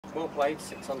Well played,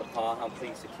 6 under par. How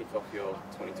pleased to kick off your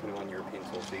 2021 European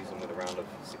Tour season with a round of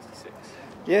 66?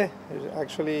 Yeah,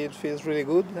 actually it feels really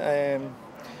good.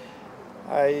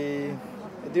 I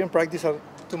didn't practice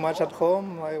too much at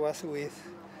home. I was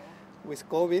with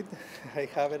COVID. I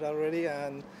have it already,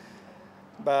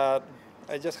 but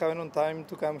I just haven't on time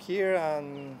to come here.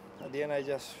 And at the end, I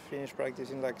just finished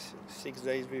practicing like 6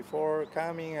 days before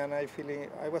coming, and I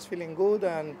was feeling good.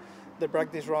 And the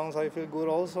practice rounds, I feel good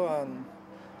also.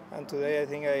 And today, I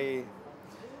think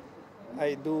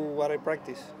I do what I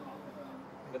practice.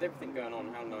 With everything going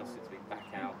on, how nice is it to be back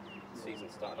out? The season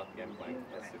started up again playing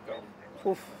competitive golf.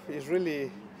 Oof, it's really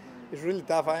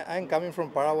tough. I'm coming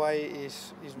from Paraguay.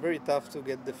 It's very tough to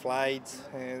get the flights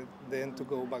and then to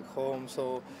go back home.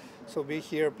 So be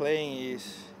here playing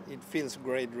it feels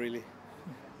great, really.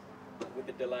 With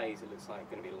the delays, it looks like it's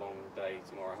going to be a long day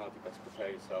tomorrow. How do you best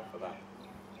prepare yourself for that?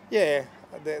 Yeah,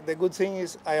 the good thing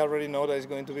is I already know that it's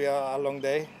going to be a long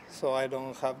day, so I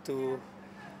don't have to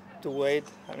wait.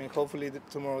 I mean, hopefully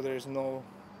tomorrow there is no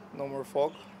more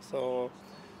fog. So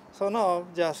no,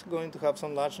 just going to have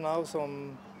some lunch now,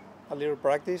 a little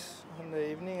practice in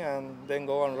the evening, and then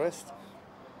go and rest.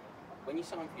 When you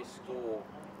sign for your score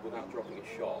without dropping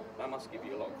a shot, that must give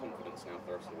you a lot of confidence now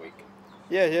for the rest of the week.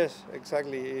 Yeah, yes,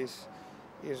 exactly.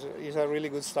 It's a really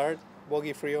good start,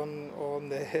 bogey free on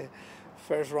the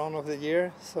first round of the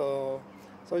year. So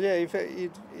yeah,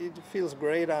 it feels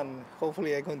great, and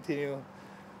hopefully I continue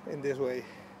in this way.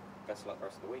 Best of luck the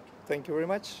rest of the week. Thank you very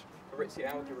much. Fabrizio,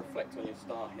 how would you reflect on your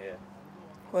start here?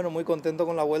 Bueno, muy contento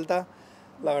con la vuelta.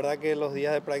 La verdad que los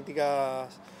días de práctica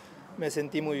me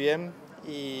sentí muy bien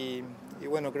y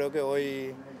bueno, creo que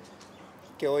hoy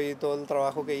todo el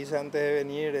trabajo que hice antes de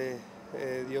venir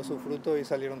dio su fruto y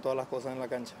salieron todas las cosas en la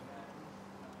cancha.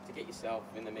 To get yourself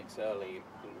in the mix early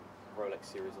in Rolex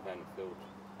Series event field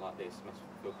like this must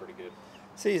feel pretty good.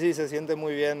 Sí, se siente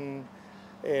muy bien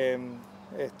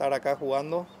estar acá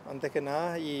jugando antes que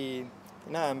nada y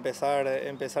nada, empezar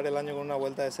el año con una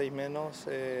vuelta de 6 menos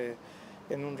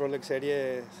en un Rolex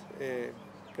Series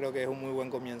creo que es un muy buen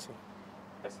comienzo.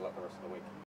 Best of luck the rest of the week.